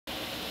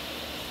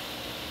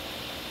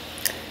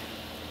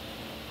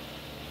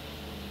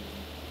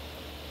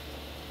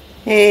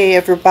Hey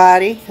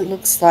everybody, it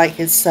looks like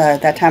it's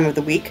that time of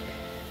the week.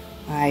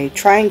 I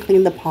try and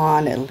clean the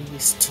pond at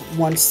least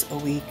once a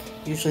week.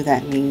 Usually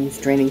that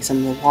means draining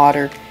some of the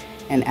water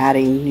and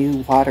adding new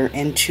water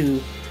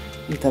into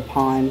the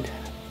pond.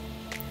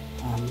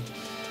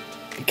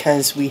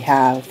 Because we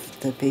have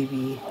the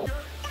baby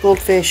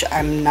goldfish,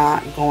 I'm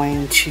not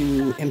going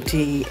to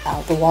empty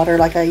out the water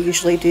like I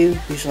usually do.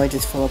 Usually I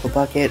just fill up a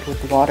bucket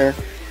with the water,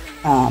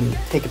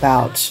 take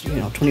about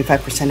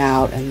 25%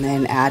 out and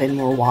then add in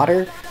more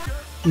water.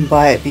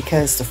 But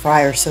because the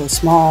fry are so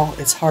small,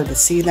 it's hard to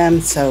see them,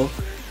 so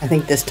I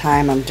think this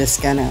time I'm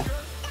just gonna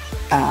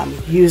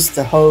use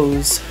the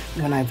hose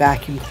when I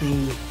vacuum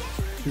clean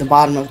the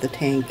bottom of the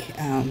tank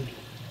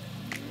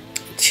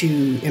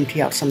to empty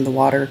out some of the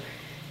water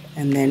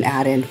and then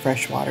add in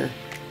fresh water.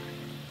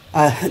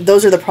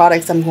 Those are the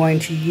products I'm going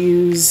to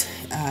use.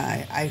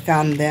 I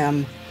found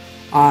them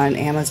on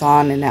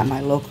Amazon and at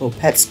my local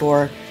pet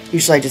store.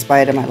 Usually I just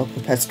buy it at my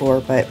local pet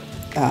store, but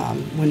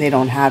when they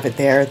don't have it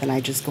there, then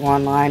I just go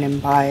online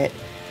and buy it.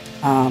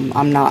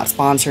 I'm not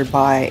sponsored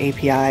by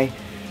API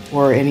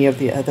or any of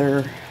the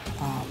other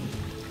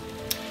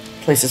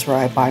places where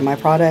I buy my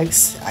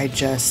products. I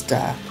just,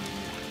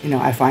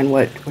 I find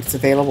what's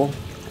available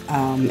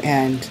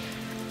and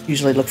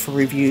usually look for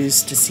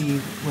reviews to see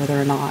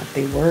whether or not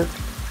they work.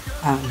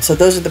 So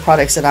those are the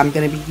products that I'm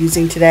going to be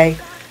using today.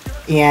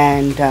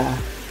 And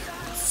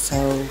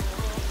so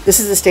this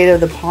is the state of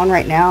the pond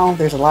right now.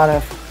 There's a lot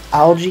of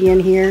algae in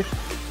here.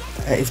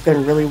 It's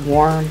been really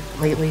warm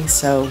lately,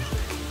 so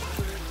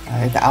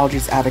the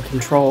algae's out of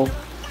control,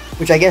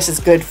 which I guess is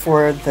good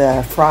for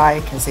the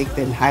fry because they've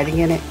been hiding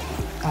in it,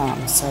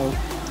 so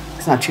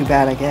it's not too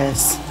bad, I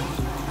guess.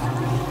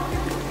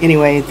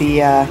 Anyway,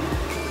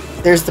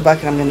 there's the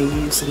bucket I'm going to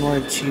use in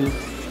order to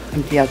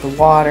empty out the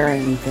water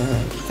and the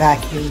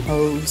vacuum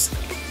hose,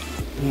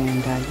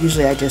 and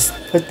usually I just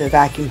put the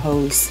vacuum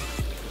hose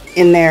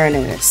in there and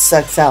then it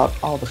sucks out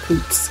all the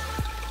poop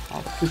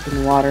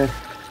in the water.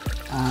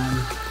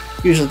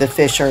 Usually the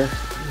fish are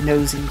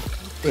nosy.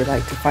 They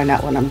like to find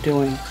out what I'm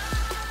doing.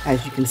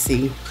 As you can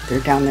see,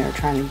 they're down there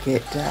trying to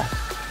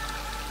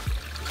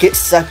get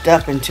sucked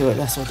up into it.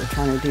 That's what they're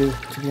trying to do,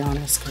 to be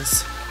honest,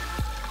 because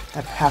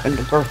that happened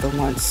to Bertha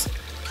once.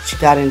 She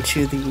got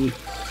into the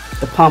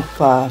pump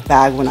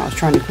bag when I was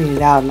trying to clean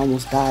it out and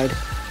almost died.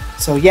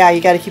 So yeah,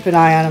 you got to keep an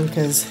eye on them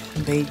because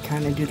they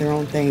kind of do their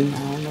own thing.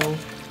 I don't know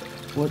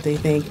what they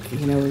think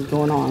is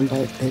going on,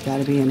 but they got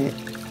to be in it.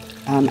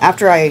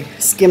 After I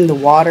skim the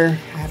water,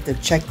 I have to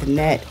check the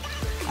net.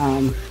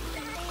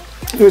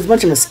 There was a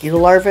bunch of mosquito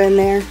larvae in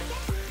there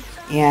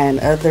and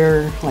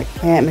other like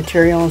plant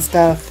material and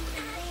stuff,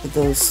 but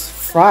those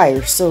fry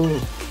are so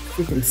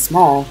freaking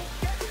small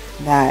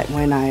that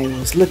when I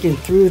was looking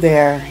through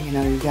there, you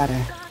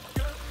gotta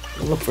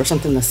look for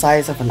something the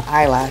size of an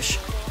eyelash,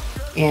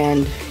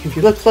 and if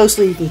you look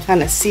closely you can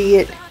kind of see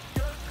it.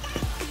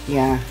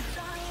 Yeah,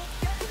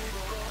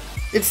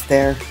 it's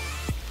there.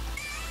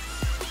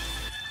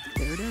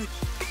 There it is.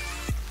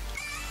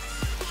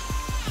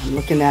 I'm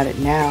looking at it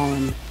now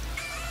and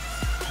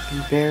I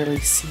can barely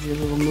see a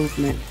little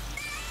movement.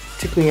 It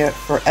took me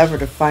forever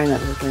to find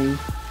that little thing.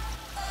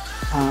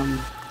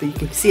 But you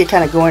can see it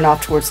kind of going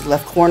off towards the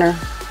left corner.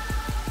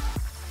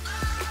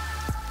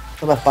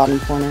 The left bottom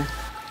corner.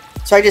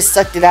 So I just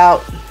sucked it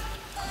out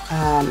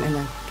and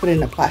I put it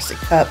in a plastic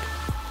cup.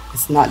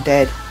 It's not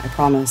dead, I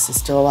promise. It's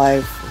still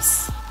alive.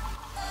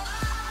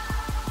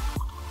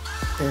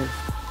 There.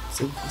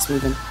 See, it's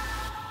moving.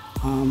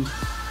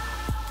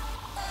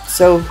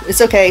 So it's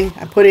okay.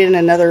 I put it in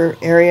another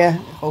area.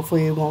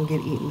 Hopefully it won't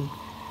get eaten.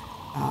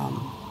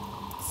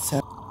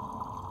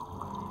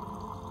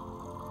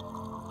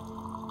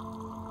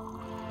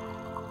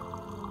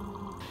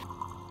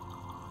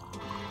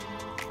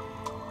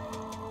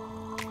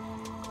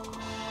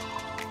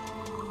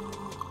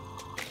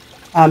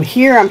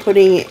 Here I'm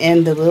putting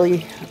in the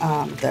lily,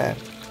 the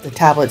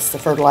tablets, the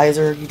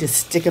fertilizer. You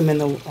just stick them in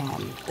the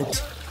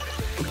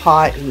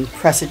pot and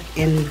press it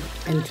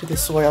into the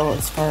soil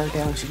as far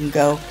down as you can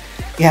go.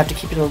 You have to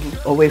keep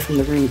it away from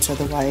the roots,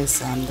 otherwise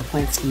the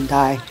plants can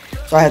die.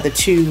 So I have the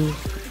two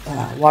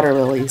water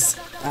lilies,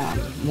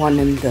 one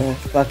in the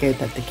bucket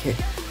that the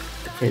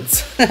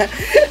kids,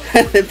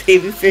 the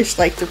baby fish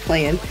like to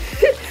play in,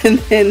 and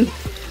then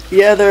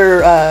the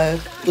other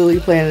lily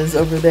plant is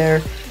over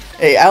there.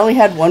 I only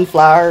had one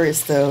flower.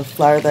 It's the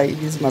flower that I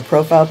used in my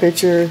profile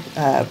picture.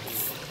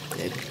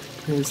 It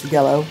was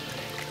yellow.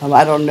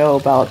 I don't know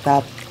about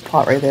that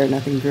pot right there.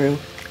 Nothing grew.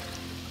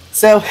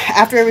 So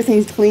after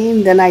everything's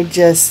clean, then I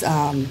just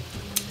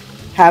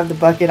have the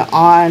bucket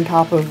on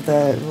top of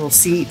the little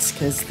seats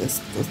because those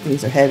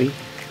things are heavy.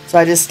 So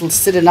I just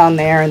sit it on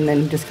there and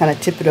then just kind of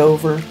tip it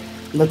over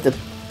and let the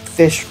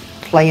fish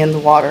play in the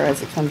water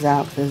as it comes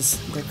out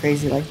because they're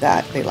crazy like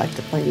that. They like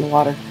to play in the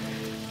water.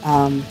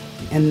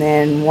 And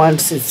then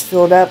once it's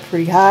filled up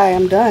pretty high,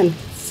 I'm done.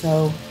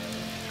 So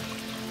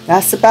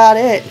that's about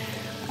it.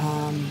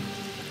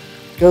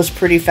 Goes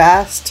pretty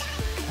fast.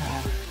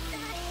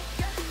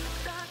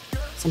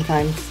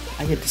 Sometimes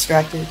I get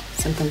distracted.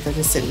 Sometimes I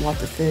just sit and watch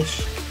the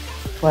fish.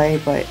 play,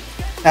 but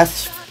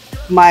that's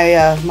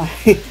my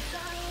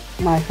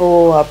my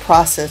whole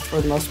process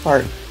for the most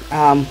part.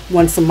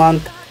 Once a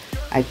month,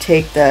 I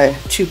take the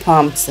 2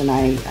 pumps and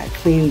I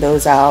clean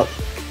those out.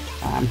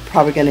 I'm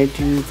probably going to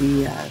do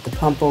the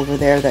pump over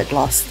there that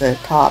lost the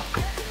top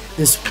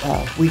this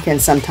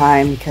weekend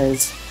sometime,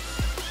 because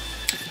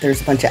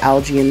there's a bunch of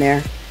algae in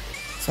there,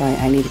 so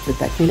I need to get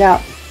that cleaned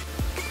out.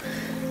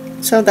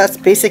 So that's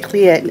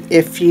basically it.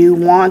 If you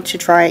want to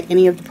try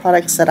any of the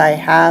products that I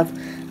have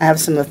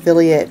some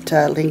affiliate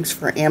links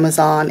for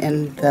Amazon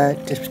in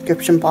the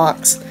description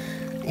box,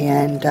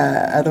 and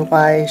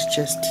otherwise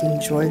just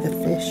enjoy the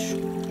fish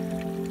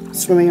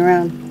swimming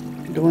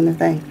around doing their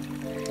thing.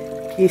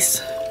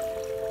 Peace.